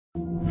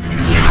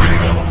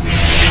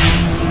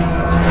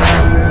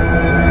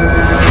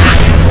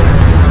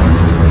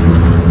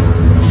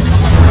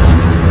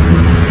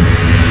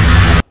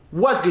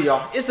good,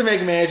 y'all? It's the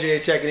Mega Man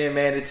AJ checking in,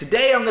 man. And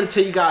today I'm going to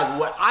tell you guys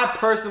what I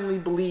personally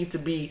believe to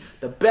be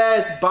the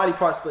best body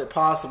part split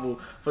possible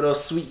for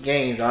those sweet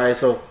gains, alright?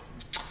 So,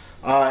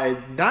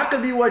 not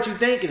going to be what you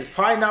think. It's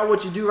probably not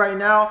what you do right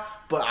now.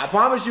 But I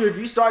promise you, if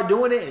you start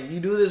doing it and you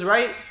do this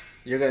right,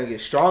 you're going to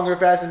get stronger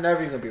faster than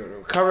ever. You're going to be able to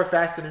recover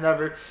faster than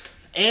ever.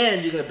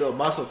 And you're going to build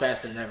muscle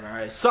faster than ever,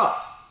 alright? So,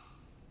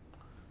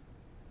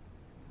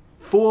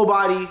 full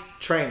body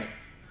training.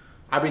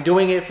 I've been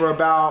doing it for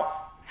about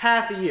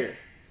half a year.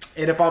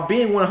 And if I'm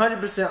being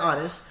 100%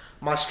 honest,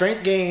 my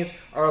strength gains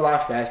are a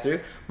lot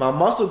faster. My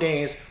muscle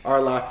gains are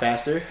a lot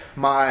faster.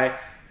 My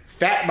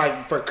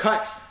fat, for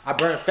cuts, I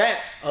burn fat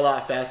a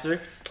lot faster.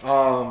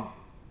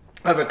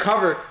 I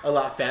recover a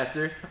lot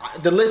faster.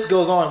 The list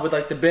goes on with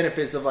like the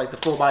benefits of like the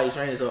full body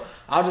training. So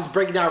I'll just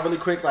break it down really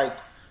quick, like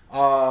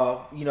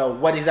you know,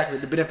 what exactly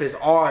the benefits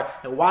are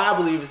and why I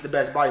believe it's the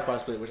best body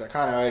part split, which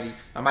I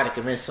might have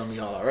convinced some of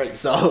y'all already.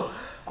 So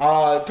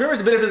pretty much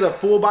the benefits of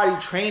full body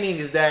training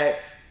is that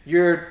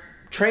you're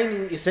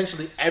training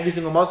essentially every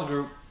single muscle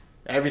group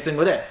every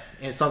single day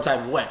in some type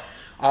of way.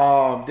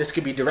 This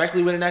could be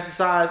directly with an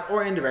exercise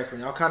or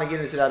indirectly. I'll kind of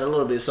get into that a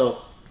little bit. So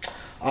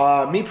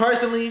me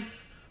personally,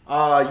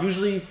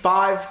 usually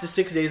 5 to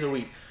 6 days a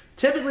week.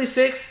 Typically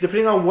 6,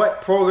 depending on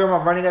what program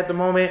I'm running at the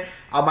moment.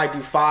 I might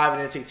do 5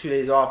 and then take 2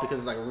 days off because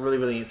it's like really,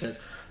 really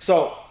intense.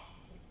 So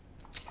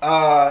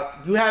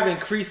you have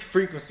increased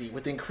frequency.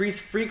 With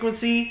increased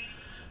frequency,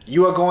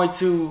 you are going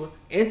to,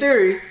 in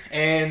theory,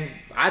 and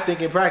I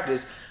think in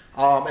practice,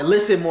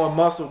 elicit more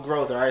muscle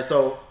growth, all right?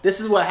 So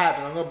this is what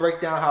happens. I'm going to break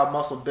down how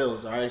muscle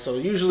builds, all right? So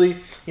usually,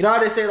 you know how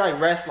they say like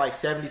rest like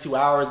 72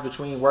 hours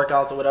between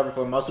workouts or whatever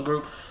for a muscle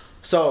group?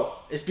 So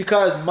it's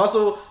because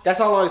muscle, that's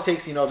how long it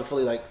takes, you know, to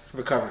fully like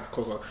recover,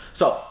 quote unquote.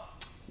 So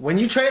when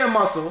you train a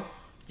muscle,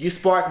 you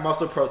spark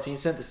muscle protein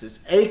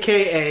synthesis,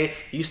 AKA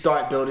you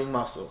start building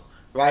muscle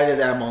right at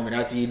that moment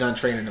after you're done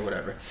training or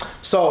whatever.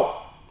 So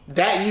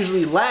that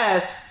usually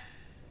lasts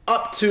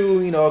up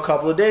to, you know, a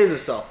couple of days or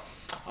so.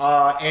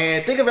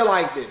 And think of it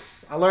like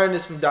this. I learned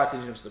this from Dr.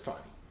 Jim Stepani.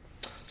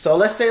 So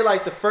let's say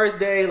like the first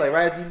day, like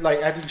right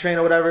after you train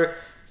or whatever,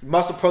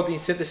 muscle protein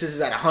synthesis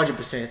is at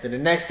 100%. Then the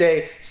next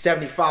day,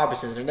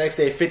 75%. The next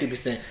day,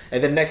 50%.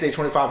 And then the next day,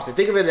 25%.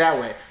 Think of it that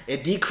way.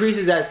 It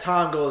decreases as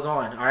time goes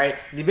on, all right?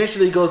 And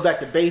eventually it goes back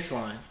to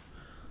baseline.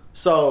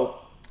 So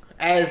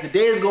as the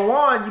days go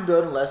on, you're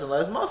building less and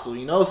less muscle,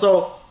 you know?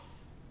 So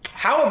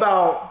how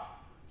about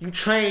you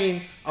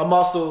train a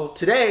muscle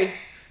today,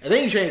 and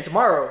then you train it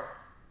tomorrow,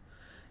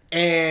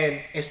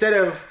 and instead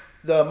of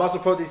the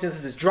muscle protein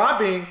synthesis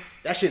dropping,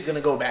 that shit's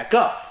gonna go back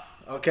up,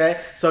 okay?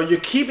 So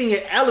you're keeping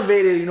it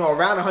elevated, you know,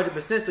 around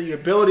 100%, so you're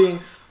building,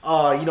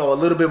 you know, a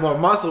little bit more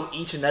muscle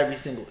each and every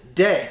single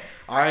day,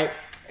 all right?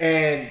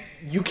 And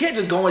you can't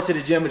just go into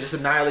the gym and just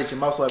annihilate your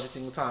muscle every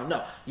single time.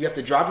 No, you have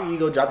to drop your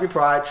ego, drop your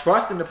pride,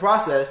 trust in the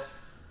process,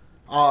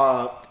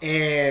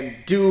 and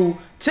do,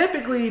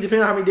 typically, depending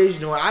on how many days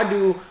you're doing, I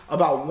do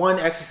about 1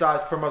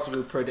 exercise per muscle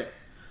group per day,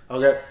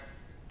 okay?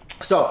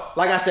 So,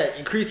 like I said,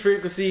 increased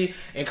frequency,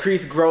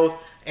 increased growth,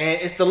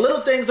 and it's the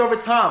little things over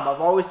time. I've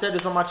always said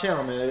this on my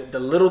channel, man. The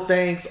little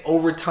things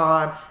over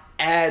time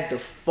add the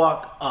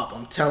fuck up.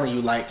 I'm telling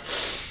you, like,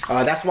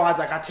 that's why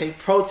like I take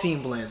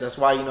protein blends. That's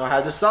why, you know, I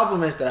have the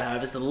supplements that I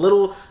have. It's the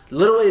little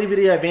itty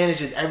bitty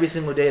advantages every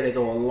single day that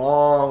go a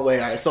long way.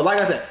 All right. So like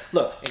I said,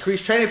 look,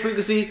 increased training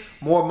frequency,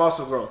 more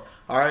muscle growth.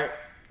 All right.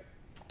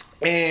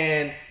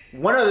 And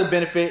one other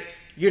benefit,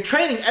 you're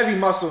training every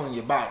muscle in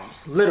your body,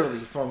 literally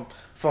from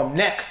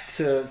neck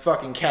to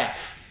fucking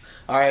calf.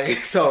 All right.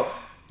 So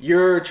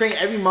you're training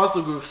every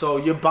muscle group, so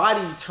your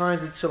body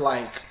turns into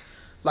like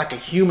a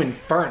human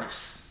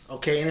furnace.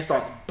 Okay, and it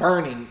starts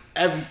burning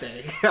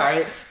everything, all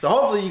right? So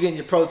hopefully you're getting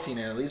your protein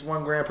in, at least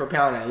 1 gram per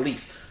pound at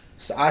least.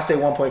 So I say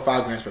 1.5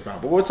 grams per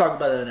pound, but we'll talk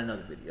about that in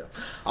another video.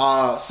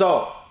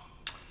 So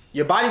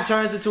your body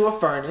turns into a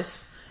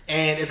furnace,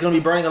 and it's gonna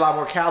be burning a lot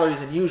more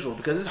calories than usual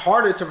because it's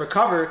harder to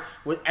recover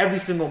with every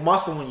single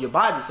muscle in your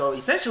body. So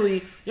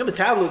essentially, your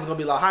metabolism is gonna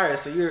be a lot higher,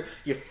 so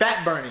your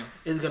fat burning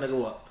is gonna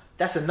go up.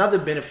 That's another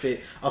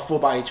benefit of full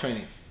body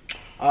training.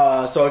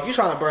 So if you're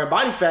trying to burn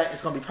body fat,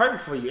 it's going to be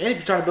perfect for you. And if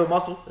you're trying to build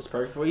muscle, it's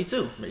perfect for you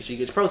too. Make sure you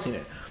get your protein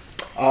in.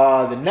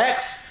 The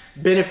next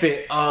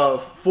benefit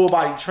of full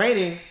body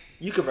training,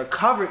 you can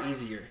recover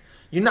easier.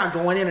 You're not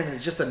going in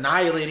and just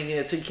annihilating it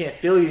until you can't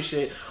feel your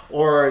shit,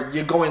 or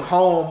you're going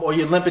home, or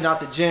you're limping out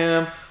the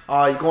gym.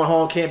 You're going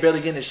home, can't barely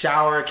get in the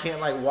shower, can't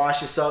like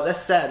wash yourself.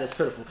 That's sad. That's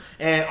pitiful.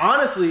 And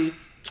honestly,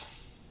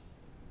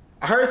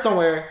 I heard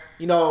somewhere,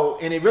 you know,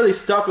 and it really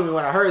stuck with me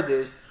when I heard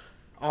this.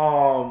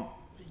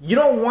 You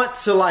don't want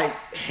to like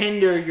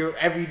hinder your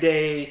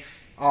everyday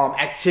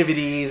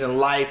activities and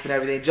life and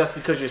everything just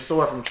because you're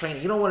sore from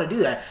training. You don't want to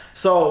do that.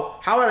 So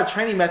how about a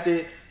training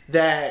method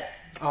that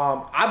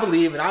I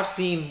believe and I've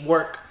seen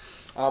work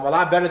a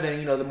lot better than,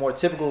 you know, the more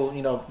typical,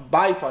 you know,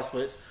 body part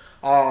splits.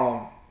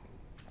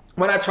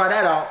 When I try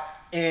that out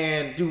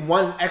and do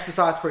 1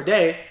 exercise per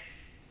day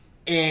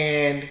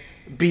and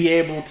be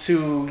able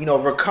to, you know,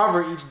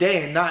 recover each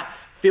day and not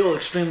feel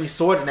extremely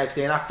sore the next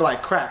day and I feel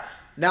like crap.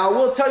 Now, I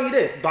will tell you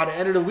this. By the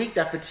end of the week,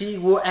 that fatigue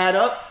will add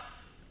up.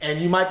 And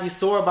you might be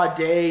sore by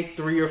day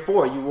 3 or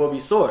 4. You will be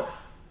sore.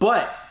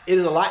 But it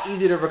is a lot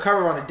easier to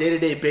recover on a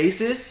day-to-day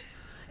basis.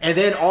 And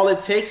then all it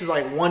takes is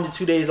like 1 to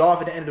 2 days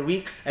off at the end of the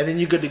week. And then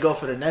you're good to go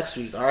for the next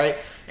week, all right?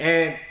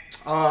 And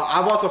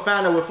I've also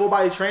found that with full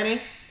body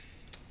training,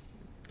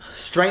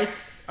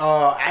 strength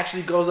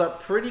actually goes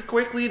up pretty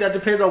quickly. That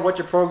depends on what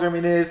your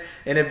programming is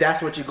and if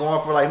that's what you're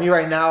going for. Like me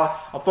right now,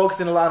 I'm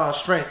focusing a lot on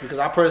strength because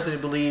I personally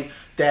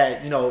believe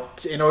that, you know,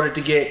 in order to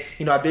get,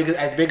 you know,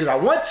 as big as I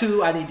want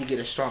to, I need to get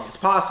as strong as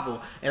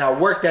possible. And I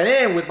work that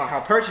in with my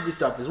hypertrophy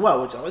stuff as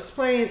well, which I'll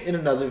explain in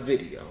another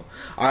video.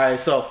 All right,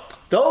 so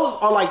those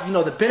are like, you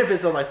know, the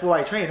benefits of like full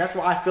body training. That's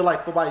why I feel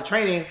like full body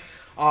training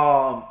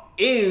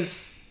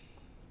is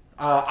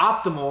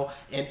optimal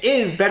and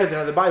is better than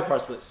other body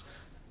part splits.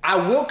 I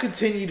will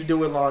continue to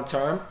do it long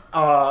term.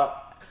 I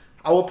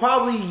will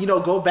probably, you know,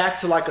 go back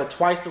to like a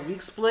twice a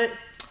week split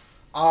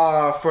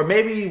for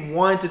maybe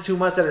 1 to 2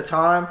 months at a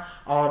time.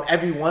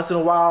 Every once in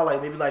a while,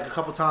 like maybe like a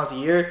couple times a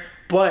year.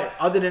 But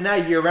other than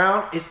that, year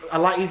round, it's a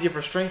lot easier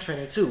for strength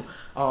training too.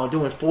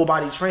 Doing full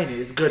body training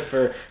is good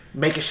for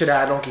making sure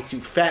that I don't get too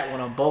fat when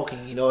I'm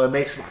bulking. You know, it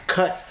makes my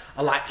cuts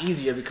a lot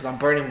easier because I'm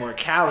burning more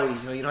calories.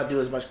 You know, you don't have to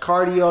do as much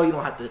cardio. You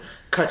don't have to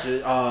cut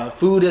your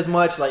food as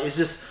much. Like, it's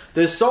just,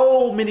 there's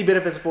so many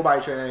benefits of full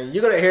body training.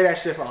 You're going to hear that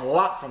shit a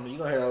lot from me. You're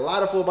going to hear a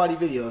lot of full body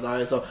videos, all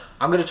right? So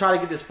I'm going to try to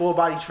get this full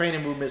body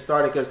training movement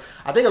started because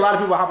I think a lot of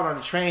people are hopping on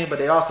the train, but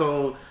they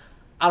also,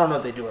 I don't know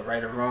if they do it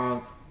right or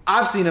wrong.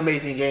 I've seen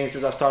amazing gains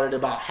since I started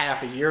about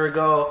half a year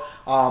ago.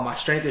 My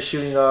strength is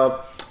shooting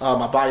up.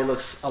 My body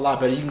looks a lot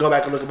better. You can go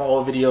back and look at my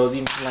old videos,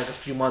 even from like a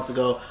few months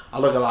ago. I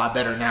look a lot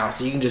better now.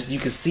 So you can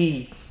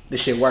see the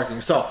shit working.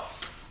 So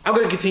I'm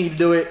going to continue to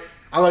do it.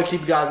 I'm going to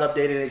keep you guys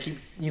updated and keep,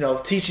 you know,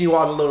 teaching you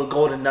all the little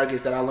golden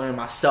nuggets that I learned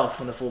myself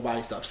from the full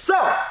body stuff.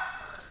 So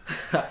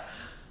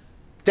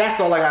that's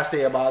all I got to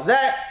say about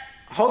that.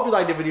 I hope you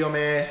liked the video,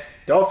 man.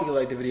 Don't forget to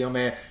like the video,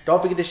 man.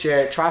 Don't forget to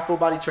share it. Try full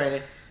body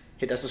training.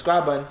 Hit that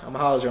subscribe button. I'm a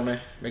holler,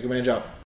 man. Make a man job.